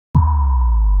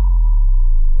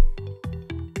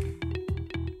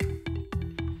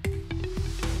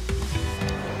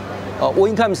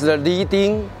Wincom is the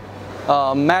leading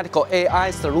medical AI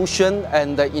solution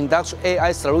and the industrial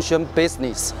AI solution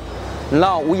business.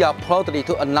 Now we are proudly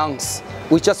to announce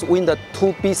we just win the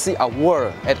 2 BC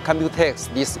award at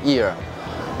COMPUTEX this year.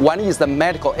 One is the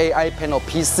medical AI panel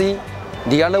PC.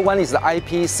 The other one is the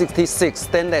IP66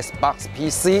 stainless box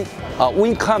PC.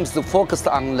 Wincom is focused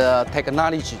on the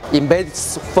technology, embedded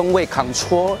firmware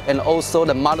control, and also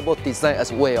the multiple design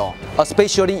as well,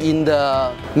 especially in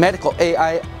the medical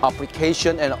AI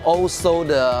application and also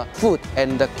the food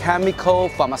and the chemical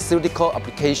pharmaceutical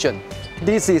application.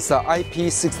 This is a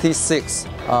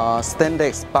IP66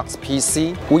 stainless box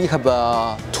PC. We have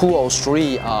 2 or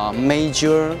 3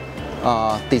 major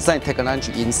design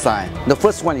technology inside. The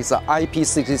first one is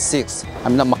IP66,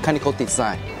 the mechanical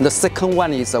design. The second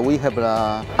one is we have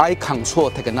the eye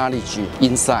control technology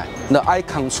inside. The eye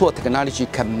control technology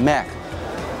can make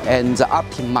and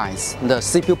optimize the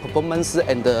CPU performance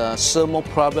and the thermal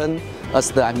problem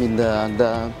as the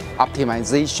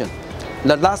optimization.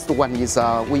 The last one is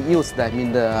we use the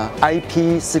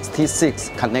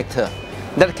IP66 connector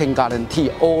that can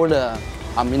guarantee all the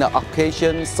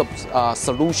application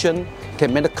solution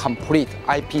can make a complete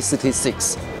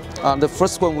IP66. The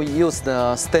first one we use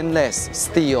the stainless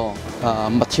steel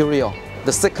material.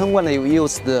 The second one we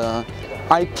use the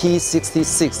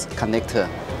IP66 connector.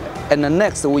 And the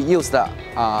next we use the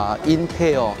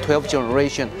Intel 12th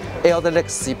generation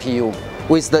LDX CPU.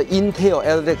 With the Intel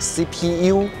LDX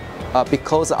CPU,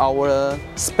 because our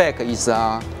spec is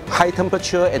high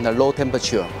temperature and low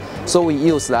temperature, so we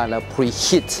use the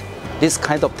preheat. This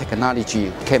kind of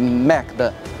technology can make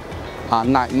the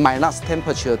minus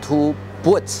temperature to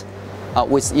boot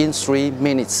within 3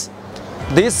 minutes.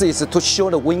 This is to show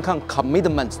the Wincom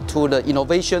commitment to the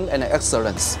innovation and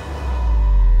excellence.